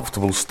our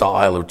comfortable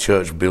style of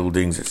church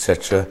buildings,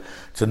 etc.,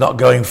 to not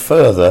going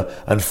further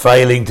and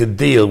failing to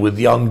deal with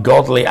the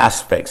ungodly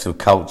aspects of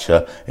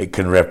culture it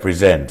can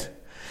represent.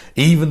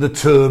 Even the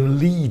term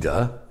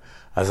leader,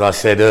 as I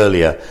said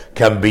earlier,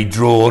 can be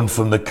drawn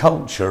from the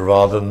culture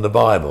rather than the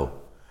Bible.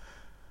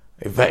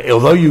 In fact,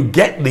 although you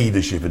get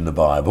leadership in the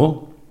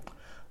Bible,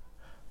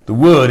 the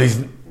word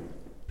is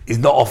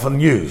not often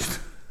used.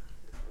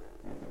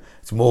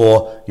 It's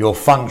more your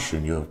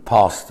function, your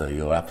pastor,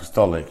 your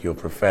apostolic, your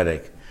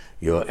prophetic,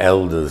 your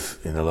elders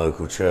in the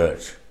local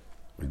church,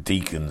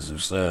 deacons who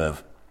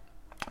serve.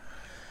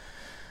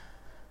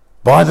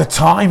 By the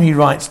time he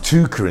writes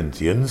 2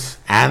 Corinthians,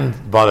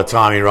 and by the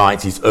time he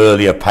writes his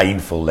earlier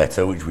painful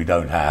letter, which we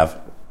don't have,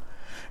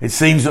 it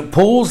seems that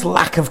Paul's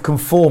lack of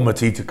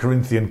conformity to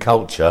Corinthian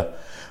culture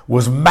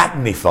was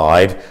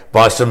magnified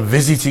by some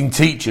visiting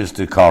teachers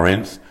to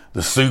Corinth,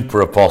 the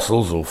super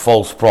apostles or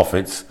false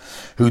prophets,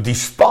 who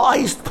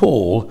despised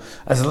Paul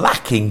as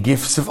lacking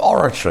gifts of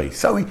oratory.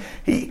 So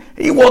he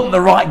wasn't the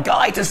right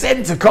guy to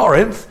send to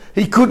Corinth.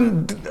 He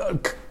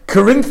couldn't.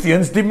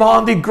 Corinthians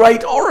demanded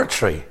great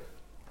oratory.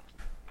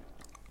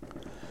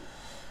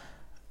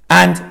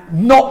 And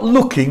not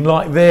looking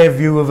like their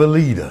view of a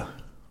leader.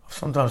 I've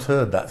sometimes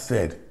heard that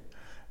said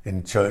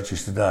in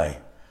churches today.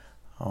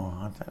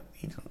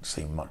 He doesn't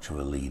seem much of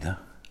a leader.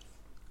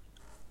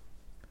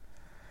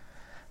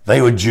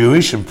 They were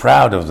Jewish and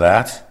proud of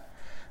that,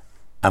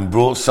 and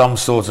brought some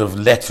sort of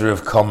letter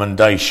of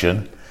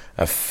commendation,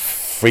 a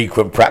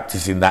frequent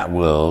practice in that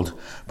world,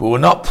 but were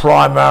not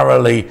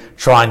primarily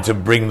trying to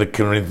bring the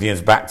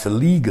Corinthians back to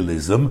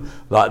legalism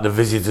like the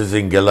visitors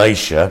in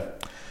Galatia.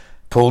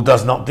 Paul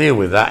does not deal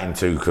with that in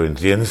 2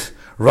 Corinthians.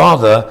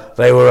 Rather,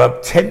 they were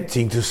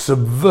attempting to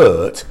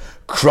subvert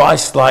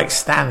Christ-like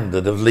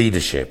standard of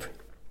leadership,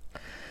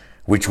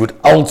 which would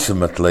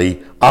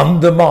ultimately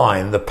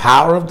undermine the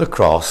power of the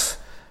cross,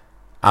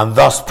 and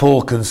thus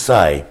Paul can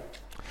say,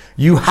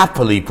 you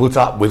happily put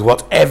up with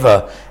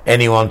whatever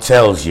anyone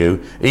tells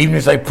you, even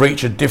if they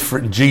preach a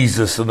different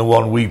Jesus than the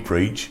one we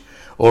preach,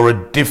 or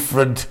a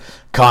different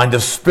kind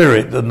of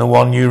spirit than the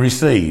one you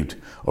received,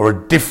 or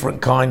a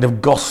different kind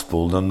of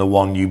gospel than the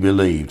one you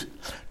believed.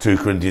 2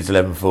 Corinthians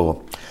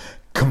 11:4.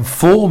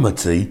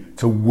 Conformity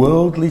to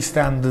worldly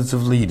standards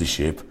of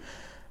leadership,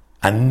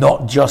 and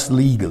not just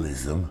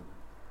legalism,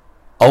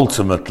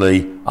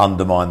 ultimately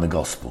undermine the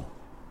gospel.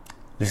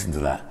 Listen to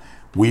that.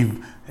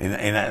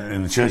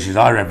 In the churches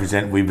I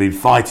represent, we've been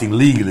fighting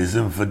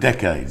legalism for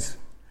decades.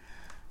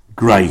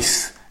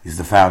 Grace is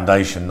the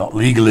foundation, not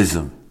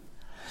legalism.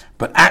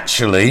 But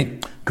actually,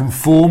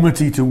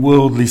 conformity to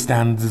worldly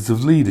standards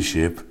of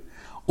leadership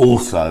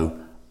also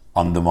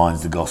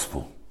undermines the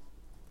gospel,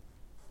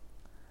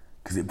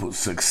 because it puts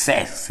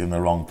success in the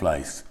wrong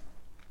place.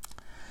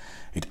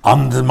 It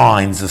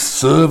undermines the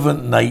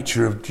servant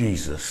nature of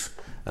Jesus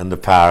and the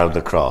power of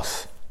the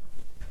cross.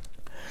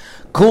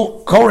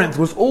 Corinth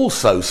was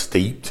also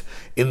steeped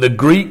in the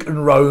Greek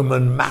and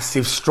Roman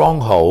massive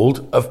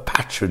stronghold of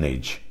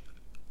patronage.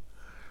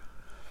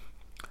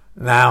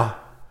 Now,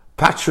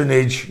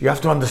 patronage, you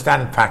have to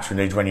understand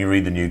patronage when you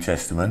read the New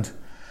Testament,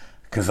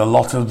 because a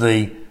lot of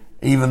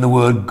even the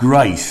word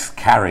grace,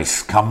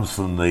 charis, comes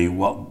from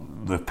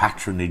the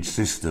patronage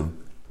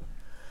system,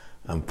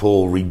 and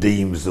Paul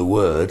redeems the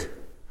word.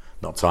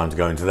 Not time to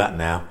go into that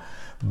now,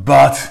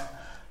 but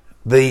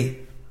the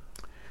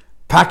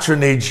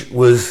patronage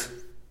was,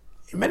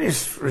 in many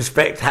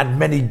respects, had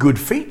many good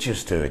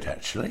features to it,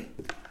 actually,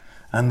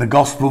 and the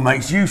gospel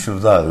makes use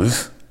of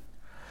those,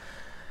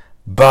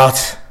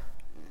 but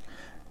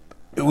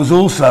it was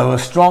also a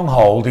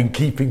stronghold in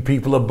keeping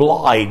people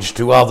obliged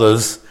to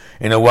others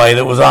in a way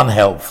that was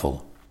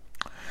unhelpful.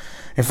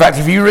 In fact,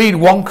 if you read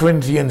 1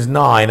 Corinthians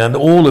 9 and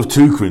all of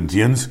 2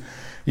 Corinthians,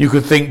 you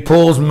could think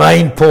Paul's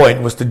main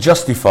point was to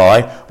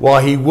justify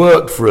why he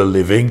worked for a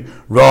living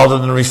rather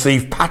than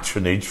receive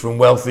patronage from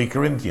wealthy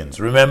Corinthians.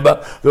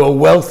 Remember, there were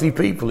wealthy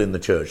people in the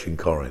church in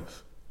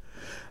Corinth.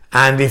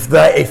 And if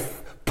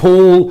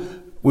Paul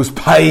was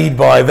paid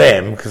by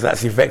them, because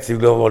that's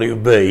effectively what it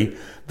would be,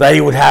 he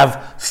would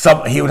have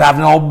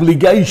an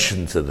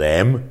obligation to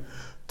them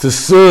to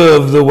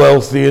serve the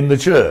wealthy in the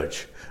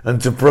church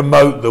and to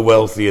promote the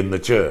wealthy in the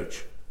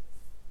church.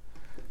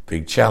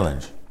 Big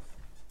challenge.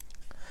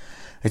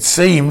 It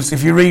seems,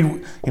 if you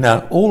read,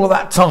 all of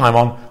that time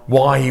on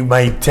why he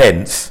made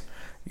tents,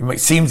 it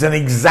seems an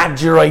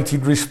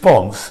exaggerated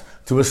response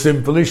to a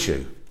simple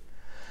issue.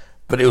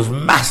 But it was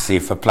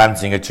massive for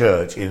planting a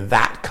church in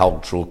that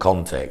cultural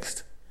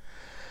context.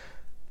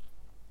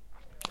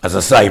 As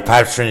I say,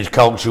 patronage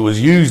culture was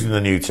used in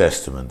the New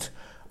Testament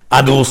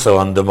and also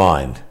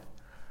undermined.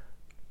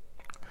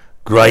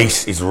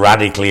 Grace is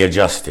radically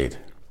adjusted.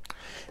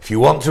 If you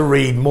want to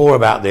read more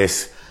about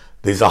this,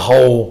 there's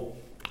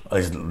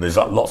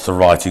lots of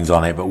writings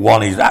on it, but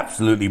one is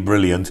absolutely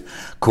brilliant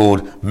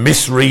called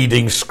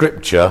Misreading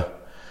Scripture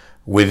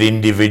with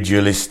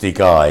Individualistic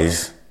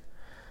Eyes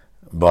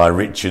by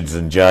Richards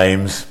and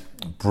James.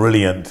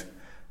 Brilliant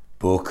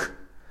book.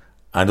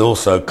 And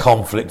also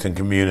Conflict and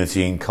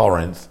Community in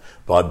Corinth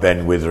by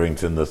Ben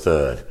Witherington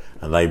III.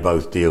 And they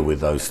both deal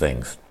with those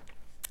things.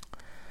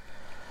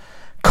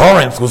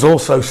 Corinth was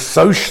also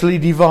socially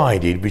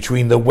divided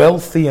between the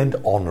wealthy and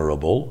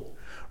honourable.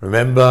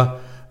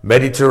 Remember,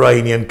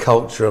 Mediterranean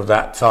culture of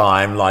that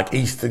time, like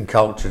Eastern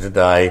culture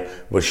today,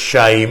 was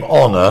shame,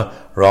 honour,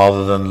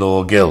 rather than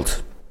law,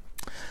 guilt.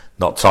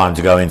 Not time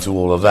to go into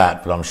all of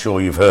that, but I'm sure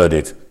you've heard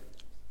it.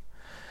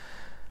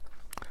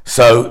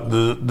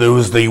 So there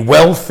was the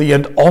wealthy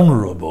and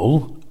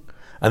honourable,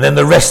 and then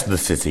the rest of the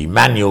city,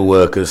 manual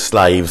workers,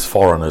 slaves,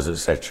 foreigners,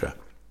 etc.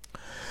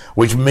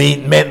 Which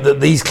meant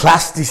that these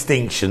class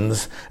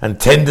distinctions and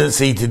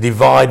tendency to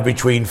divide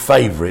between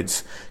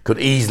favourites could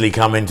easily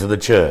come into the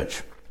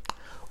church.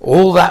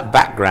 All that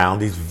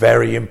background is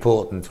very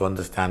important to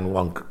understand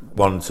 1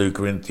 and 2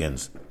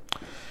 Corinthians.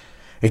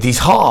 It is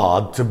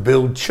hard to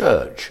build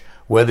church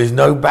where there's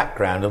no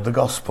background of the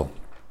gospel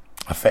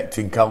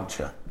affecting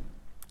culture,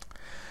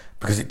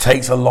 because it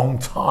takes a long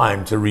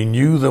time to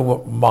renew the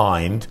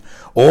mind,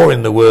 or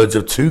in the words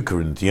of 2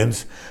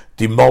 Corinthians,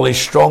 demolish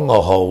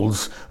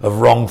strongholds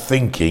of wrong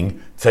thinking,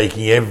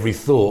 taking every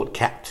thought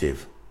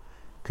captive.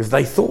 Because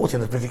they thought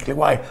in a particular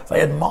way.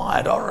 They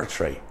admired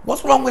oratory.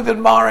 What's wrong with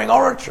admiring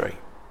oratory?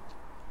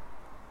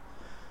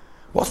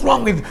 What's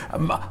wrong with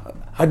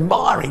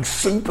admiring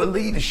super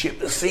leadership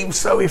that seems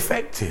so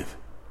effective?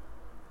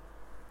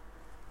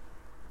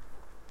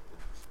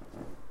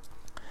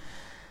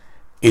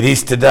 It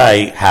is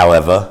today,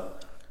 however,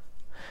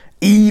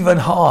 even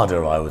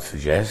harder, I would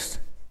suggest,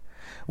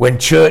 when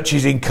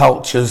churches in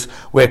cultures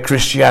where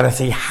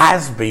Christianity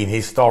has been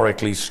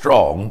historically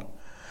strong,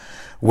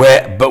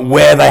 where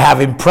they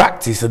have in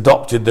practice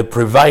adopted the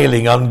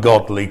prevailing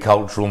ungodly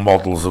cultural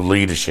models of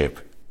leadership,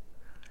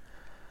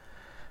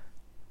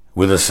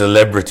 with a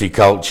celebrity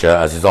culture,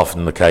 as is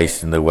often the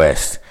case in the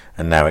West,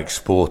 and now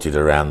exported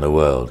around the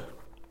world.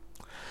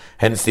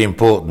 Hence the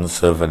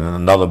importance of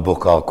another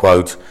book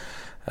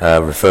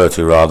I'll refer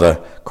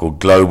to, called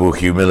Global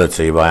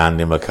Humility by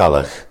Andy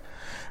McCulloch.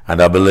 And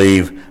I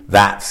believe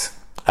that's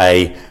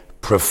a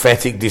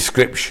prophetic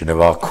description of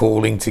our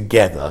calling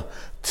together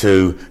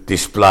to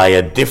display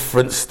a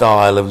different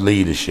style of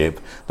leadership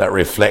that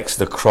reflects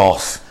the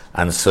cross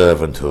and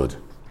servanthood.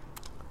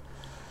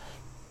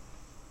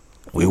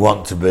 We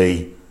want to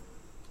be,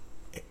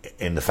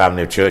 in the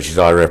family of churches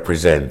I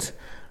represent,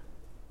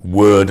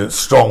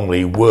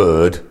 strongly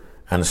word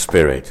and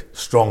spirit,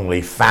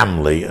 strongly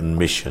family and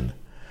mission,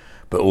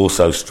 but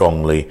also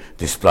strongly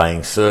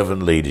displaying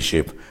servant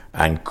leadership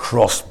and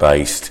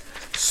cross-based,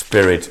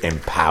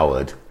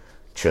 spirit-empowered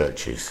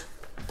churches.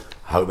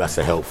 I hope that's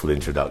a helpful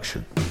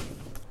introduction.